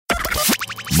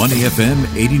Money FM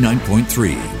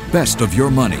 89.3. Best of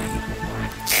your money.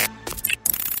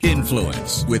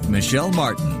 Influence with Michelle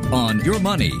Martin on Your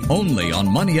Money, only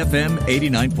on Money FM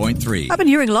 89.3. I've been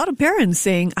hearing a lot of parents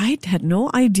saying, I had no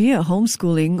idea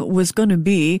homeschooling was going to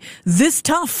be this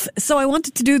tough. So I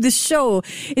wanted to do this show.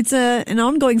 It's an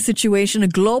ongoing situation, a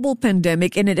global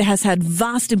pandemic, and it has had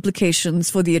vast implications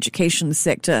for the education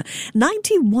sector.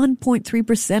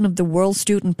 91.3% of the world's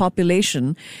student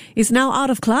population is now out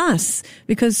of class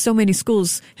because so many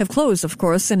schools have closed, of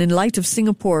course. And in light of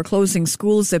Singapore closing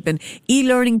schools, there have been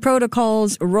e-learning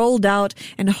protocols rolled out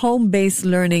and home-based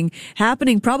learning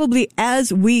happening probably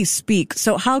as we speak.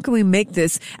 So how can we make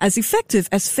this as effective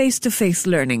as face-to-face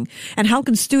learning? And how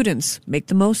can students make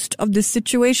the most of this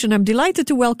situation? I'm delighted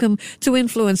to welcome to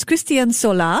Influence Christian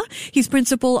Sola. He's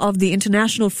principal of the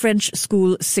International French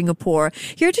School Singapore,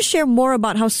 here to share more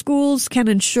about how schools can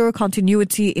ensure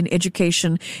continuity in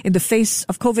education in the face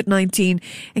of COVID-19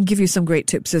 and give you some great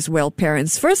tips as well,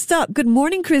 parents. First up, good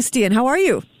morning, Christian. How are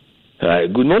you?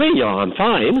 Good morning. I'm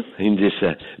fine in this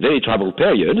very troubled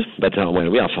period, but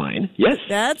we are fine. Yes.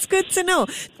 That's good to know.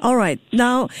 All right.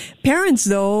 Now, parents,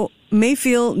 though, may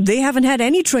feel they haven't had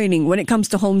any training when it comes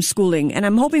to homeschooling, and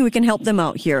I'm hoping we can help them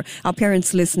out here, our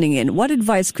parents listening in. What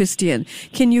advice, Christian,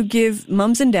 can you give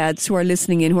mums and dads who are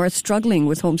listening in who are struggling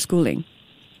with homeschooling?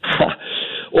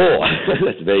 Oh,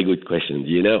 that's a very good question.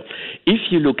 You know,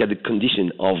 if you look at the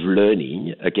condition of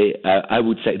learning, okay, I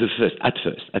would say the first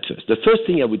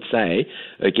thing I would say,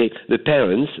 okay, the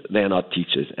parents, they are not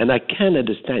teachers, and I can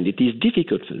understand it is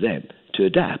difficult for them to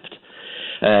adapt.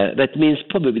 That means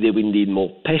probably they will need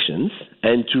more patience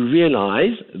and to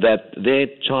realize that their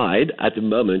child at the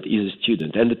moment is a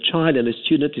student. And the child and the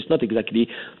student is not exactly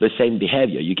the same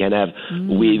behavior you can have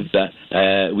with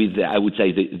I would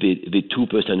say, the two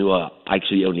person who are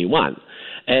actually only one.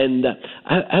 And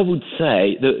I would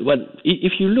say,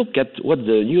 if you look at what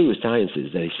the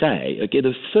neurosciences, they say, okay,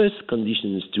 the first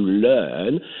conditions to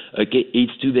learn, okay, is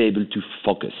to be able to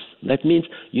focus. That means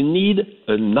you need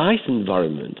a nice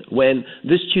environment when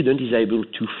the student is able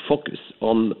to focus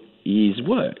on his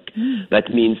work.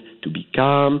 That means to be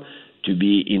calm, to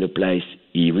be in a place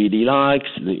he really likes,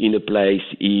 in a place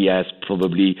he has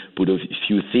probably put a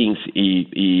few things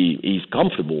he is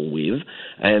comfortable with,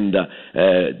 and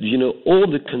all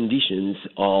the conditions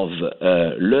of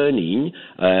learning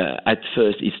at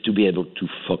first is to be able to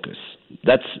focus.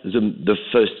 That's the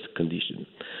first condition.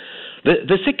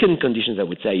 The second condition, I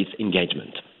would say, is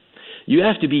engagement. You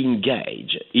have to be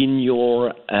engaged in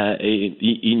your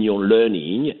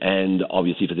learning, and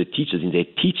obviously for the teachers in their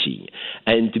teaching.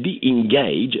 And to be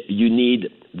engaged, you need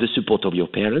the support of your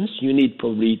parents. You need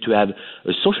probably to have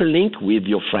a social link with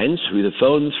your friends through the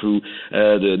phone, through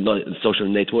the social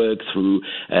network, through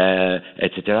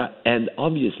etc. And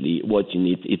obviously, what you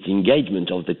need is engagement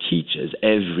of the teachers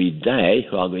every day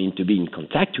who are going to be in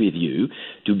contact with you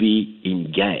to be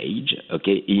engaged,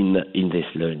 okay, in this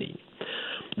learning.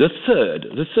 The third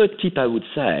tip I would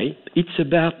say, it's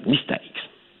about mistakes.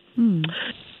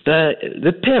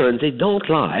 The parents, they don't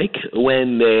like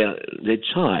when their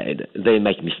child, they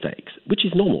make mistakes, which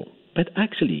is normal. But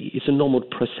actually, it's a normal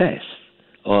process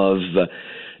of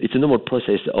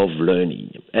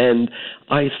learning. And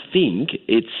I think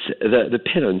it's the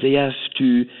parents, they have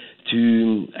to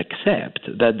accept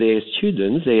that their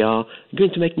students, they are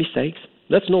going to make mistakes.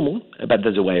 That's normal, but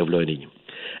that's a way of learning.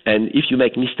 And if you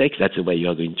make mistakes, that's the way you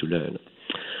are going to learn.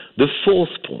 The fourth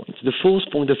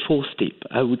tip,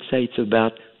 I would say it's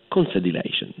about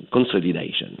consolidation.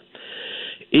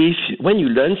 When you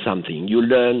learn something, you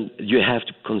have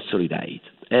to consolidate.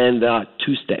 And there are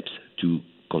two steps to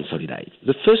consolidate.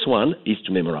 The first one is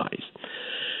to memorize.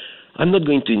 I'm not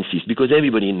going to insist because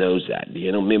everybody knows that.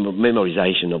 You know,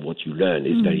 memorization of what you learn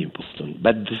is very important.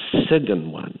 But the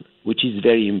second one, which is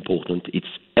very important, it's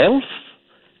health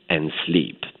and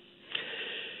sleep.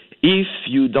 If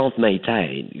you don't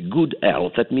maintain good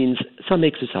health, that means some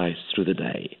exercise through the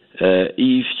day.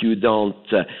 If you don't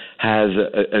have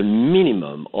a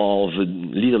minimum of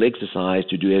little exercise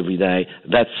to do every day,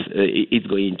 it's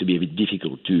going to be a bit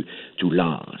difficult to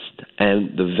last.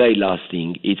 And the very last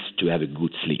thing is to have a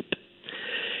good sleep.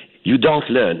 You don't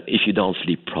learn if you don't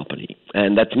sleep properly.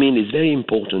 And that means it's very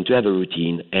important to have a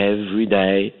routine every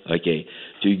day, okay,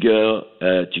 to go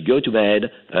to bed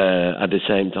at the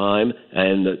same time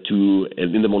and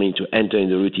in the morning to enter in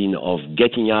the routine of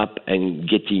getting up and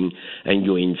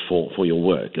going for your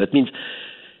work. That means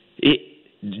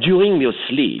during your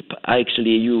sleep,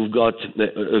 actually, you've got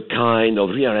a kind of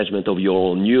rearrangement of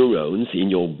your neurons in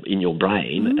your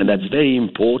brain, and that's very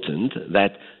important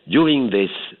that during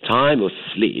this time of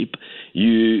sleep,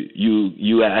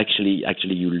 you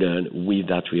actually you learn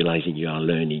without realizing you are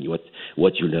learning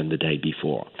what you learned the day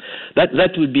before.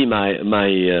 That would be my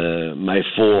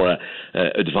four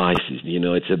advices.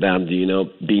 It's about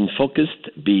being focused,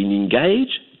 being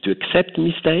engaged, to accept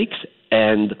mistakes,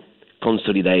 and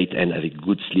consolidate and have a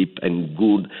good sleep and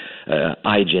good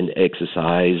hygiene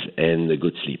exercise and a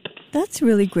good sleep. That's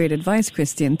really great advice,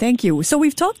 Christian. Thank you. So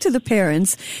we've talked to the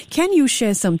parents. Can you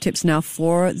share some tips now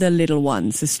for the little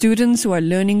ones, the students who are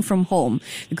learning from home?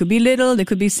 They could be little, they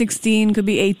could be 16, could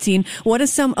be 18. What are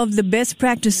some of the best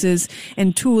practices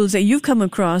and tools that you've come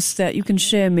across that you can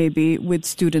share maybe with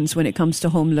students when it comes to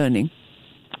home learning?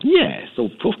 Yes,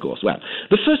 of course. Well,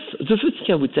 the first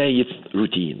thing I would say is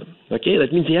routine. Okay,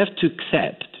 that means they have to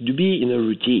accept to be in a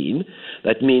routine.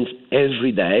 That means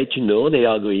every day to know they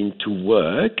are going to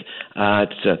work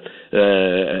with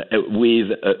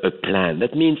a plan.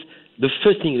 That means the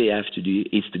first thing they have to do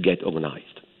is to get organized.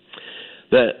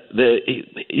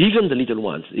 Even the little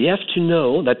ones, they have to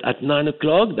know that at 9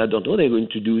 o'clock, they're going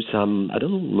to do some,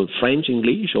 French,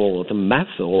 English, or some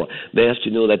math, or they have to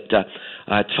know that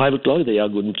at 5 o'clock, they are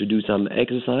going to do some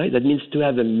exercise. That means to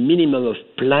have a minimum of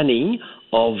planning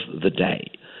of the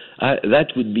day.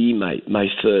 That would be my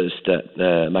first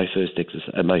advice.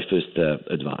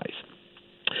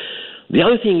 The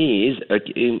other thing is,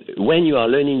 when you are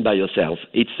learning by yourself,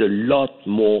 it's a lot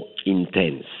more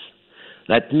intense.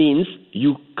 That means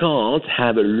you can't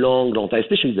have a long time,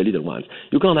 especially the little ones.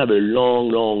 You can't have a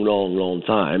long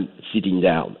time sitting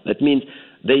down. That means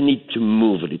they need to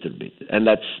move a little bit, and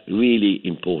that's really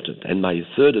important. And my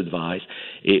third advice,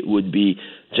 it would be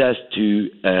just to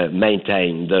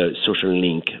maintain the social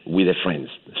link with their friends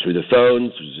through the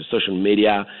phone, through the social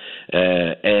media,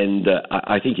 and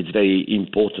I think it's very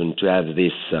important to have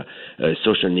this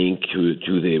social link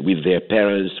with their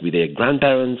parents, with their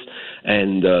grandparents,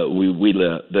 and with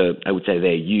I would say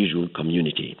their usual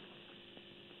community.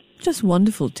 Just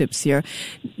wonderful tips here.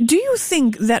 Do you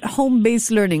think that home-based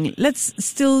learning, let's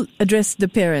still address the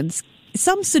parents,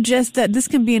 some suggest that this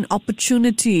can be an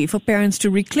opportunity for parents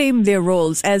to reclaim their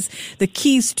roles as the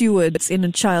key stewards in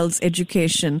a child's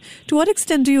education. To what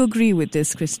extent do you agree with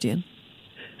this, Christian?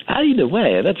 In a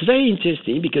way, that's very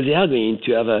interesting because they are going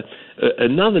to have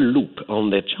another look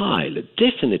on their child.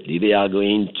 Definitely, they are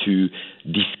going to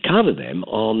discover them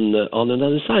on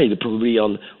another side. Probably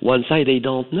on one side they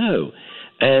don't know.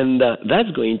 And that's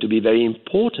going to be very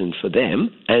important for them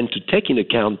and to take into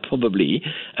account probably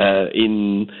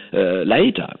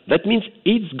later. That means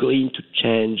it's going to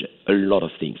change a lot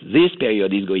of things. This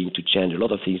period is going to change a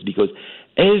lot of things because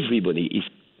everybody is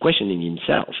questioning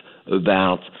himself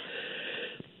about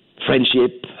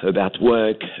friendship, about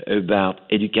work, about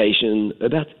education,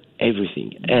 about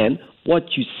everything. And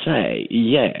what you say,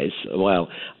 yes, well,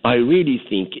 I really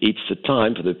think it's a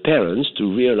time for the parents to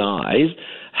realize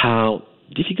how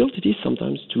difficult it is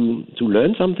sometimes to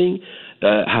learn something,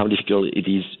 how difficult it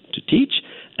is to teach,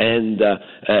 and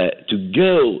to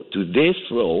go to this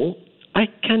role. I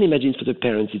can imagine for the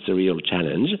parents it's a real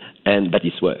challenge, but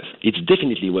it's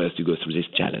definitely worth to go through this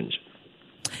challenge.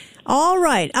 All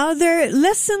right. Are there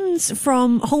lessons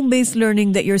from home-based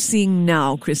learning that you're seeing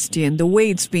now, Christian, the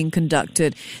way it's being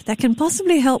conducted, that can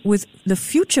possibly help with the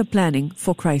future planning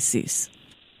for crises?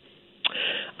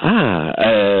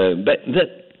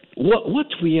 What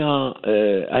we are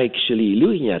actually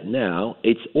looking at now,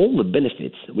 it's all the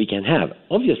benefits we can have.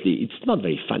 Obviously, it's not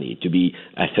very funny to be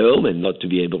at home and not to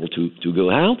be able to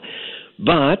go out.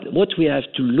 But what we have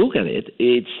to look at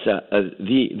it's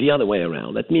the other way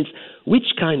around. That means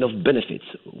which kind of benefits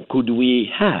could we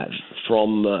have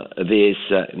from this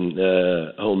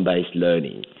home-based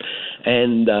learning?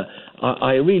 And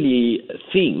I really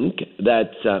think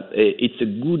that it's a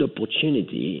good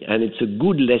opportunity and it's a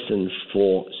good lesson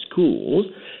for schools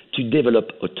to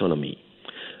develop autonomy.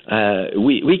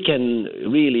 We can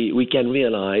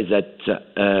realize that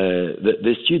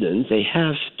the students, they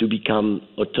have to become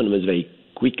autonomous very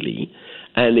quickly,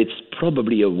 and it's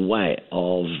probably a way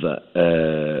of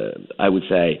I would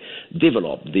say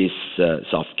develop these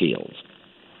soft skills.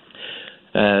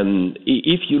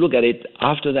 If you look at it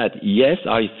after that, yes,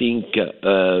 I think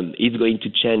it's going to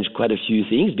change quite a few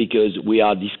things because we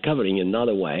are discovering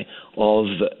another way of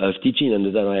teaching,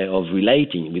 another way of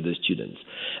relating with the students.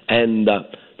 And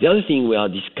the other thing we are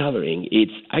discovering,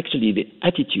 it's actually the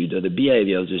attitude or the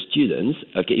behavior of the students,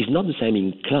 is not the same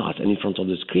in class and in front of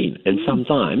the screen. And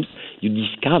sometimes you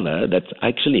discover that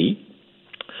actually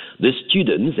the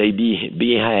students, they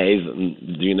behave,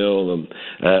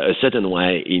 a certain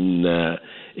way in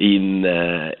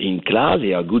class.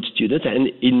 They are good students, and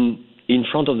in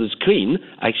front of the screen,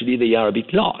 actually, they are a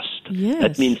bit lost. Yes.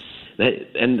 That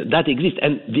And that exists.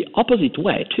 And the opposite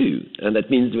way too. And that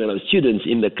means when students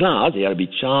in the class, they are a bit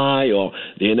shy, or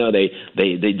they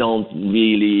don't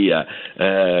really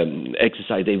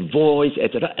exercise their voice,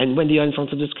 etc. And when they are in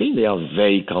front of the screen, they are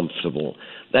very comfortable.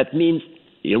 That means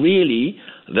really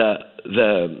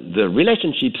the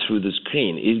relationship through the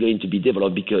screen is going to be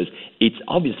developed, because it's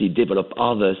obviously develop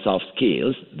other soft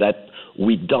skills that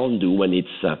we don't do when it's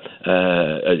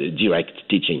direct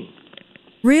teaching.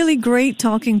 Really great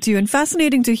talking to you, and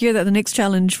fascinating to hear that the next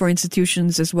challenge for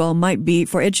institutions as well might be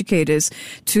for educators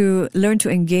to learn to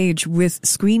engage with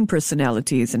screen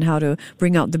personalities and how to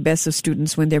bring out the best of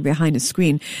students when they're behind a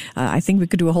screen. I think we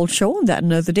could do a whole show on that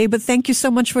another day, but thank you so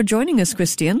much for joining us,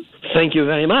 Christian. Thank you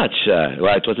very much.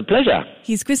 Well, it was a pleasure.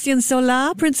 He's Christian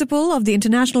Sola, principal of the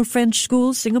International French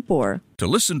School, Singapore. To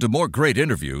listen to more great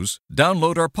interviews,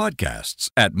 download our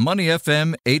podcasts at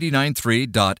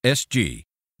moneyfm893.sg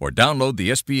or download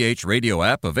the SPH radio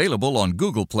app available on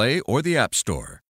Google Play or the App Store.